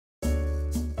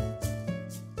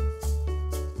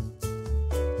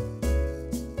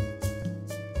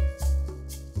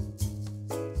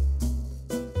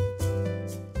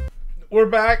We're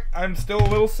back. I'm still a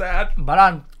little sad.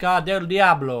 Branca del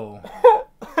Diablo.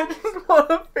 I just want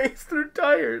to phase through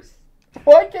tires.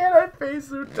 Why can't I phase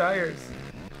through tires?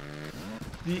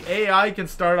 The AI can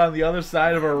start on the other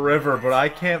side of a river, but I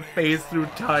can't phase through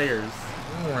tires.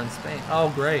 We're in Spain. Oh,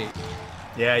 great.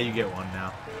 Yeah, you get one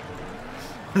now.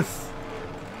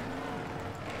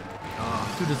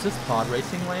 Dude, is this pod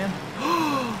racing land?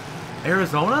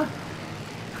 Arizona?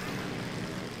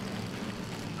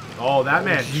 Oh, that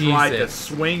man tried to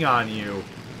swing on you.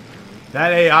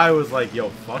 That AI was like, yo,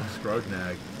 fuck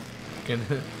Skrugnag.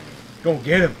 Go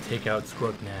get him. Take out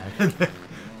Skrugnag.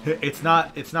 It's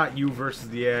not you versus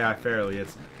the AI fairly.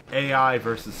 It's AI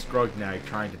versus Skrugnag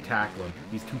trying to tackle him.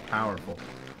 He's too powerful.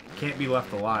 Can't be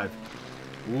left alive.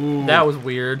 Ooh. That was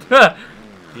weird.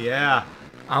 Yeah.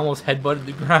 I almost headbutted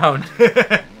the ground.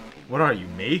 What are you,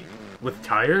 me? With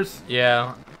tires?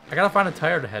 Yeah. I gotta find a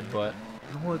tire to headbutt.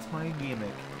 No, it's my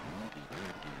gimmick.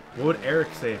 What would Eric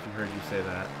say if he heard you say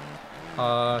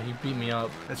that? He beat me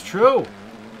up. That's true.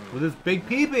 With his big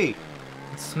peepee.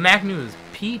 Smack me with his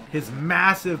peep. His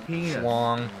massive penis.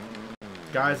 Long.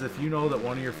 Guys, if you know that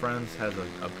one of your friends has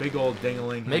a big old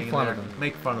ding-a-ling, make fun of him.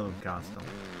 Make fun of them constantly.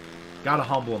 Gotta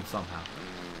humble him somehow.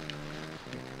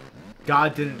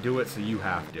 God didn't do it, so you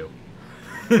have to.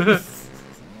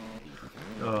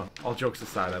 All jokes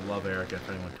aside, I love Eric. If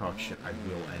anyone talks shit, I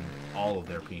will end all of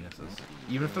their penises.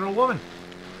 Even if they're a woman.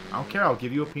 I don't care. I'll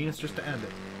give you a penis just to end it.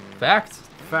 Fact.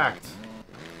 Fact.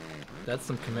 That's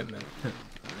some commitment.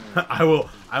 I will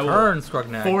Turn,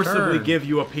 Skrugnag, forcibly turn. give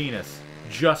you a penis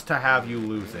just to have you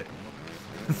lose it.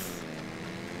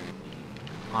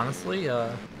 Honestly,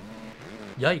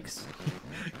 yikes.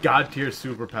 God tier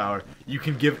superpower. You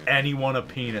can give anyone a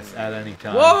penis at any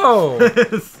time. Whoa!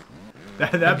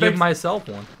 that give myself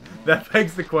one. That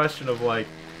begs the question of like,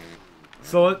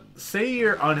 so say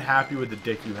you're unhappy with the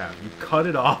dick you have. You cut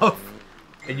it off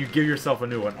and you give yourself a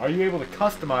new one. Are you able to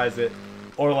customize it,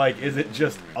 or like is it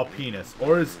just a penis?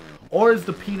 Or is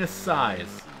the penis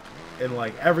size and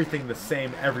like everything the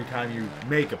same every time you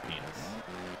make a penis?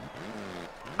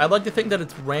 I'd like to think that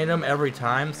it's random every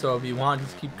time, so if you want,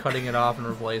 just keep cutting it off and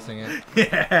replacing it.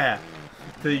 Yeah.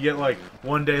 So you get like,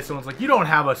 one day someone's like, you don't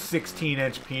have a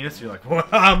 16-inch penis. You're like, well,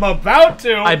 I'm about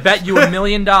to. I bet you $1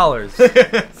 million.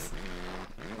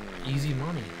 Easy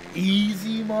money.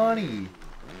 Easy money.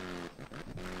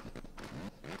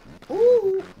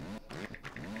 Ooh.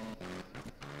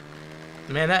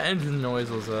 Man, that engine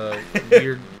noise was a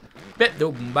weird.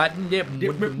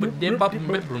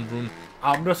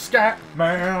 I'm the Scat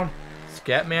Man.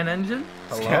 Scat Man engine?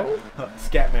 Hello?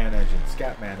 Scat Man engine.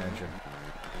 Scat Man engine.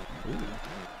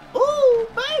 Ooh. Ooh,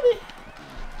 baby.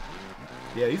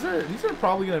 Yeah, these are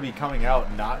probably gonna be coming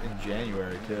out not in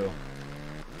January too.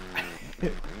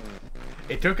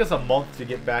 It took us a month to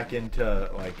get back into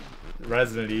like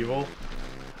Resident Evil.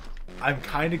 I'm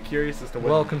kind of curious as to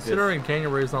when. Well, considering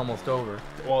January is almost over.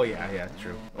 Well, yeah,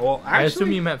 true. Well, actually, I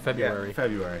assume you meant February. Yeah,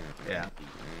 February, yeah.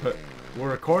 But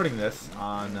we're recording this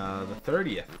on the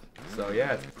 30th, so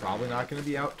yeah, it's probably not going to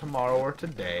be out tomorrow or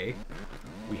today.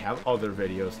 We have other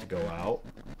videos to go out,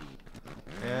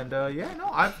 and yeah, no,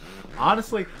 I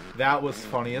honestly that was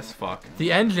funny as fuck.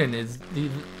 The engine is the.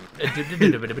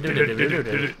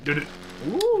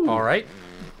 Ooh. All right.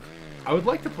 I would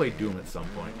like to play Doom at some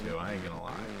point too. I ain't gonna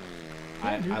lie.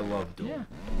 I love Doom. Yeah.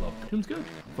 I love Doom. Doom's good.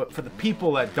 But for the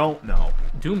people that don't know,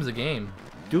 Doom's a game.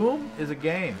 Doom is a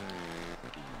game.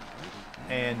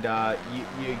 And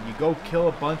you go kill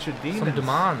a bunch of demons. Some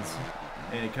demons.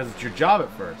 Because it's your job at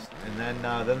first. And then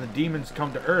the demons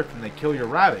come to Earth and they kill your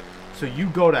rabbit. So you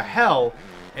go to hell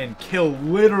and kill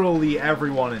literally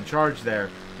everyone in charge there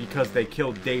because they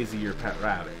killed Daisy, your pet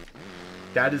rabbit.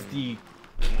 That is the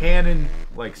canon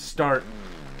like start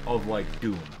of like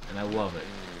Doom, and I love it.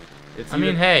 I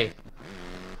mean, hey,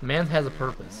 man has a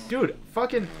purpose. Dude,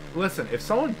 fucking listen. If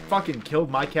someone fucking killed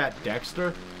my cat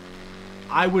Dexter,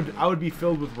 I would be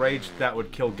filled with rage that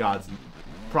would kill gods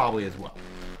probably as well.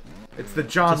 It's the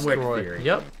John Wick theory.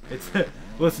 Yep. It's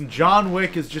listen. John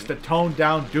Wick is just a toned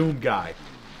down Doom guy.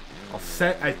 I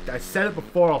said it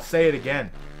before. I'll say it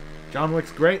again. John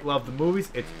Wick's great. Love the movies.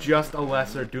 It's just a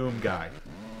lesser Doom guy.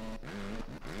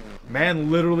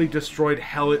 Man literally destroyed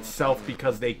hell itself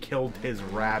because they killed his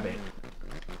rabbit.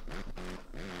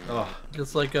 Ugh.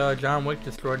 Just like John Wick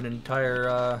destroyed an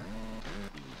entire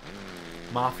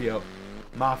Mafia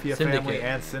syndicate. family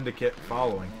and syndicate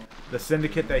following. The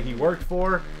syndicate that he worked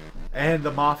for and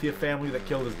the Mafia family that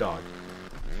killed his dog.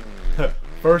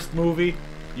 First movie,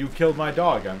 you killed my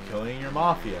dog. I'm killing your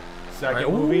Mafia.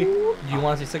 Second movie. Do you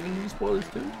want to see second movie spoilers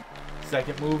too?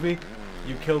 Second movie,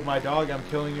 You killed my dog, I'm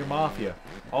killing your mafia.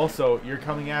 Also, you're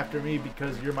coming after me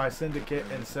because you're my syndicate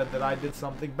and said that I did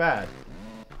something bad.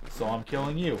 So I'm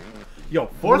killing you. Yo,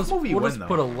 fourth movie we'll win, just though.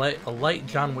 put a light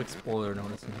John Wick spoiler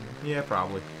notice in here. Yeah,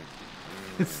 probably.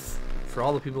 For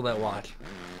all the people that watch.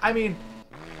 I mean,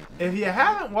 if you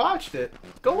haven't watched it,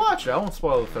 go watch it. I won't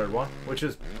spoil the third one, which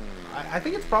is, I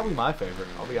think it's probably my favorite,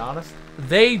 I'll be honest.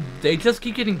 They just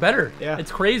keep getting better. Yeah.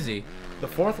 It's crazy. The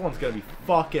fourth one's going to be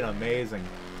fucking amazing.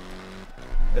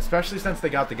 Especially since they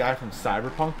got the guy from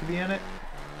Cyberpunk to be in it.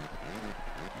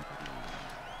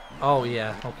 Oh,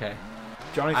 yeah, okay.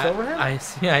 Johnny Silverhand?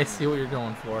 I see what you're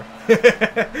going for.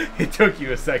 It took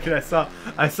you a second.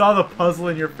 I saw the puzzle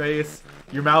in your face.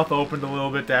 Your mouth opened a little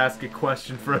bit to ask a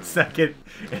question for a second,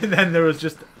 and then there was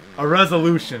just a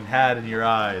resolution had in your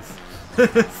eyes.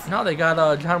 No, they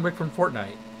got John Wick from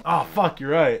Fortnite. Oh, fuck,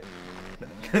 you're right.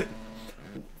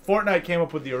 Fortnite came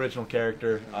up with the original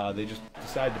character. They just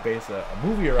decided to base a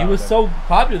movie around him. He was so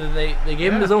popular that they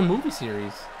gave him his own movie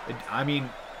series. I mean,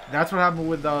 that's what happened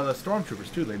with the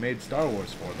Stormtroopers, too. They made Star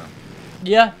Wars for them.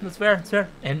 Yeah, that's fair. That's fair.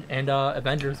 And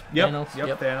Avengers. Yep, Thanos.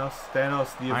 yep.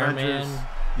 Thanos. The Iron Avengers. Man.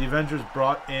 The Avengers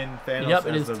brought in Thanos Yep,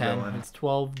 it as is the 10. villain. It's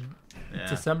 12. Yeah.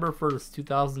 December 1st,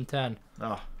 2010.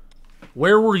 Oh.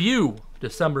 Where were you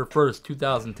December 1st,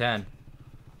 2010?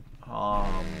 I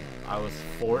was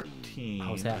 14.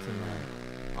 I was asking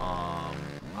that.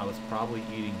 I was probably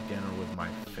eating dinner with my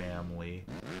family.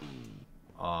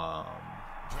 I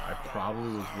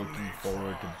probably was looking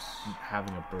forward to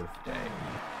having a birthday.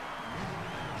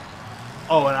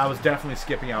 Oh, and I was definitely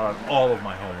skipping out on all of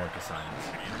my homework assignments.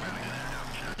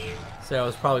 So I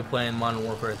was probably playing Modern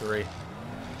Warfare 3.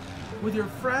 With your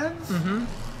friends? Mm-hmm.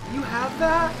 You have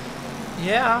that?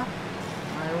 Yeah.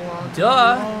 I walk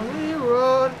Duh.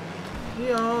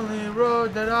 the only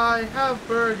road that I have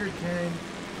Burger King.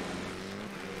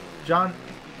 John,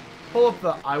 pull up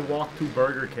the I walk to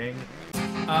Burger King.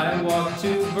 I walk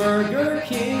to Burger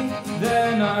King,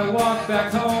 then I walk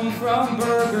back home from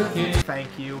Burger King.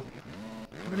 Thank you.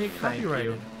 We're gonna get Thank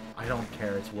copyrighted. you. I don't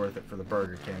care. It's worth it for the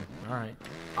Burger King. All right.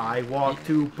 I walk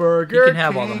to Burger King. You can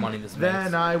have all the money this makes.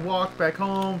 Then I walk back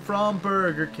home from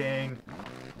Burger King.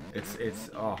 It's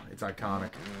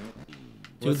iconic.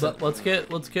 Dude, let's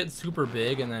get super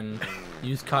big and then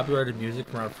use copyrighted music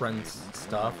from our friends'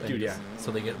 stuff. And Dude, yeah.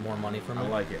 So they get more money from it. I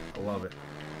like it. I love it.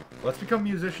 Let's become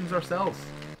musicians ourselves.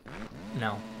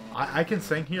 No. I can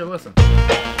sing. Here, listen.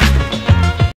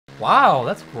 Wow,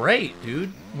 that's great, dude.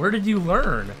 Where did you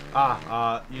learn?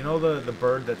 You know the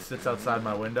bird that sits outside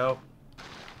my window?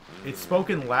 It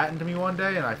spoke in Latin to me one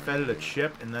day, and I fed it a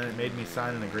chip, and then it made me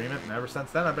sign an agreement, and ever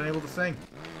since then, I've been able to sing.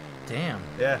 Damn.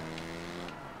 Yeah.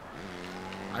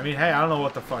 I mean, hey, I don't know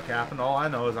what the fuck happened. All I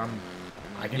know is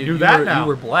I can do that now. You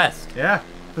were blessed. Yeah.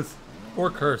 Or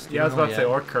cursed. Yeah, I was about to say,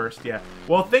 or cursed, yeah.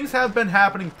 Well, things have been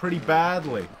happening pretty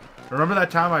badly. Remember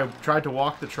that time I tried to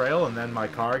walk the trail, and then my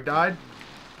car died?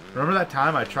 Remember that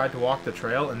time I tried to walk the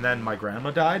trail, and then my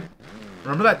grandma died?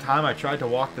 Remember that time I tried to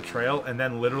walk the trail, and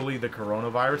then literally the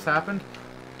coronavirus happened?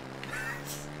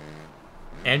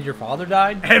 And your father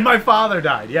died? And my father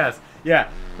died, yes. Yeah.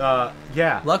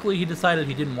 Yeah. Luckily, he decided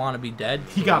he didn't want to be dead.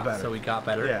 He got better. So he got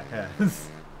better.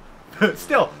 Yeah.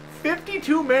 Still,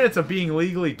 52 minutes of being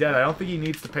legally dead. I don't think he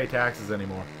needs to pay taxes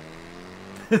anymore.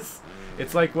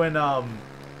 It's like when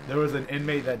there was an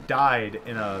inmate that died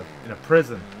in a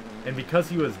prison, and because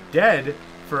he was dead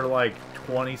for like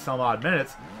 20 some odd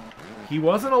minutes, he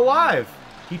wasn't alive.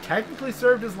 He technically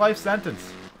served his life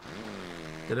sentence.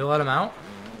 Did they let him out?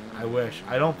 I wish.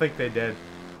 I don't think they did.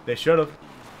 They should have.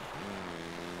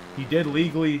 He did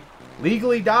legally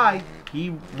die.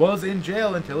 He was in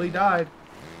jail until he died.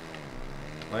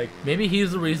 Like, maybe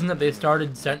he's the reason that they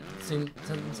started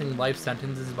sentencing life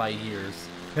sentences by years.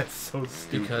 that's so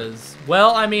stupid. Because,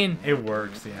 well, I mean, it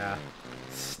works, yeah.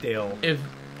 Still. If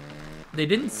they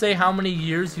didn't say how many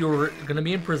years you were going to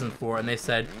be in prison for, and they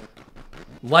said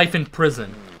life in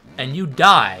prison, and you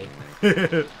die,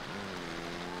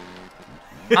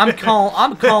 I'm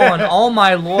calling all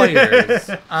my lawyers.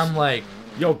 I'm like,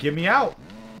 yo, get me out.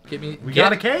 We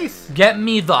got a case. Get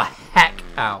me the heck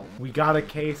out. We got a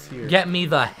case here. Get me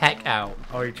the heck out.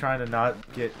 Oh, you're trying to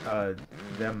not get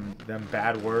them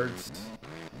bad words?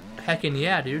 Heckin'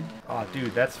 yeah, dude. Oh,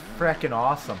 dude, that's fracking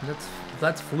awesome.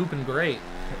 That's flooping great.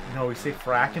 No, we say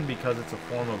fracking because it's a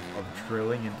form of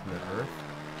drilling into the earth.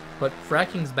 But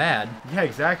fracking's bad. Yeah,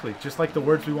 exactly. Just like the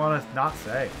words we want to not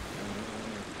say.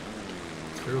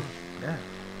 True. Yeah.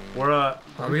 We're Are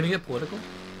we gonna get political?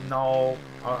 No.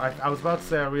 I was about to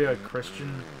say, are we a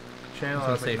Christian channel?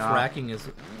 I was gonna say fracking is.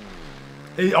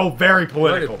 Oh, very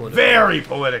political. Very political. Very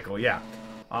political. Yeah.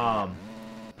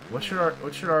 What should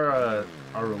our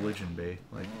religion be?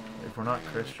 Like, if we're not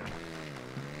Christian,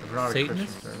 if we're not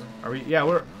Satanist? a Christian server, are we? Yeah,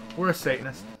 we're a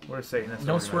Satanist. We're a Satanist.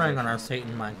 No swearing on our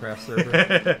Satan Minecraft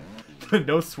server.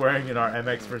 No swearing in our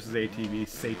MX versus ATV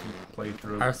Satan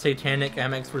playthrough. Our satanic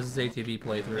MX versus ATV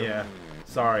playthrough. Yeah.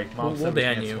 Sorry, Mom We'll said we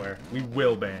ban can't you. swear. We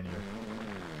will ban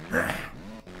you.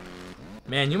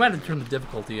 Man, you might have turned the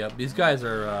difficulty up. These guys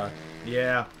are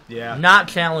Yeah. not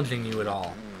challenging you at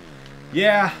all.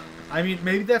 Yeah. I mean,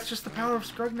 maybe that's just the power of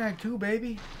Skrugnag too,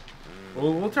 baby.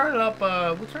 We'll turn it up.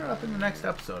 We'll turn it up in the next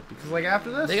episode because, like,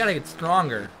 after this, They gotta get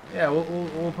stronger. yeah,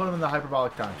 we'll put them in the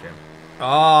hyperbolic time chamber.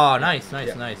 Oh, nice.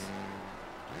 Yeah.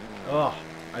 Oh,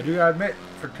 I do gotta admit,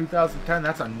 for 2010,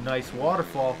 that's a nice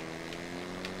waterfall.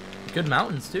 Good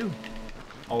mountains too.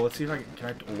 Oh, let's see if I can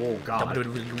connect. Oh God,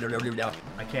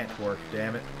 I can't twerk.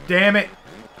 Damn it! Damn it!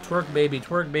 Twerk, baby,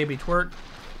 twerk, baby, twerk.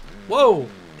 Whoa!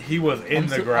 He was in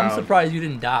the I'm ground. surprised you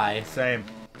didn't die. Same.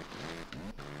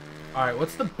 All right,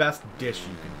 what's the best dish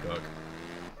you can cook?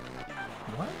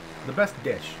 What? The best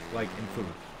dish, like in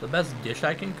food. The best dish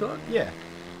I can cook? Yeah.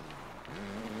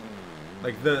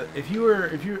 Like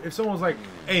if someone was like,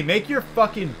 "Hey, make your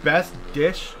fucking best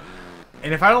dish,"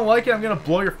 and if I don't like it, I'm gonna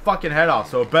blow your fucking head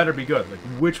off. So it better be good. Like,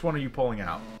 which one are you pulling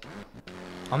out?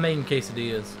 I'm making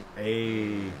quesadillas.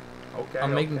 Hey, okay.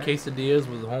 I'm making okay. quesadillas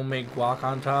with homemade guac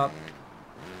on top.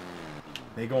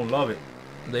 They gonna love it.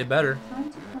 They better.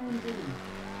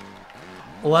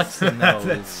 Alexa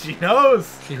knows. She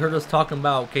knows. She heard us talking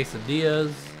about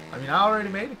quesadillas. I mean, I already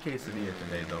made a quesadilla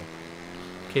today, though.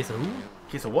 Case of who?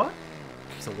 Case of what?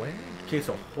 Case of where? Case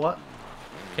of what?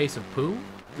 Case of poo?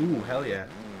 Ooh, hell yeah.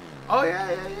 Oh yeah.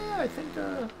 I think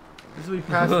this will be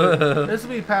past. This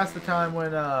will be past the time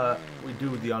when we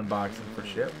do the unboxing for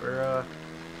shit. We're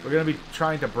gonna be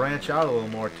trying to branch out a little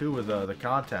more too with the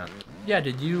content. Yeah,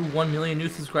 did you 1 million new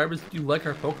subscribers? Did you like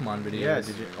our Pokemon videos? Yeah,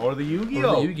 did you? Or the Or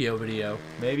Yu-Gi-Oh! the Yu-Gi-Oh video.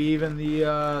 Maybe even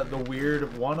the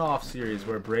weird one-off series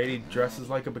where Brady dresses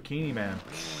like a bikini man.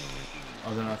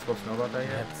 Oh, they're not supposed to know about that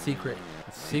yet? Yeah, secret.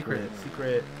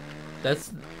 Secret. That's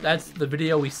the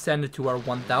video we send to our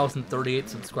 1,038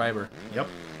 subscriber. Yep.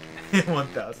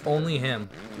 1,000. Only him.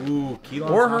 Ooh,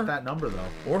 Keelan's Or her. not that number though.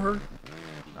 Or her.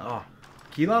 Oh,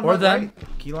 Keelan Or might them.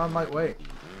 wait. Keelan might wait.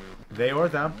 They or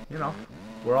them, you know.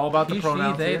 We're all about the He,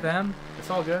 pronouns she, they, here. them.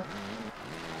 It's all good.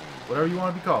 Whatever you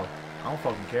want to be called. I don't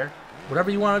fucking care.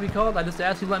 Whatever you want to be called, I just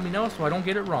ask you to let me know so I don't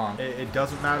get it wrong. It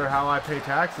doesn't matter how I pay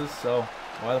taxes, so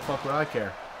why the fuck would I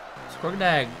care?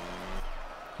 Skrugnag,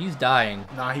 he's dying.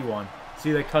 Nah, he won.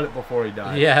 See, they cut it before he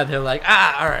died. Yeah, they're like,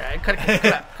 alright, cut it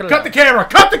Cut the camera!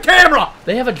 Cut the camera!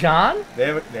 They have a John? They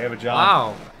have a John.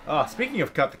 Wow. Oh, speaking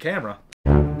of cut the camera,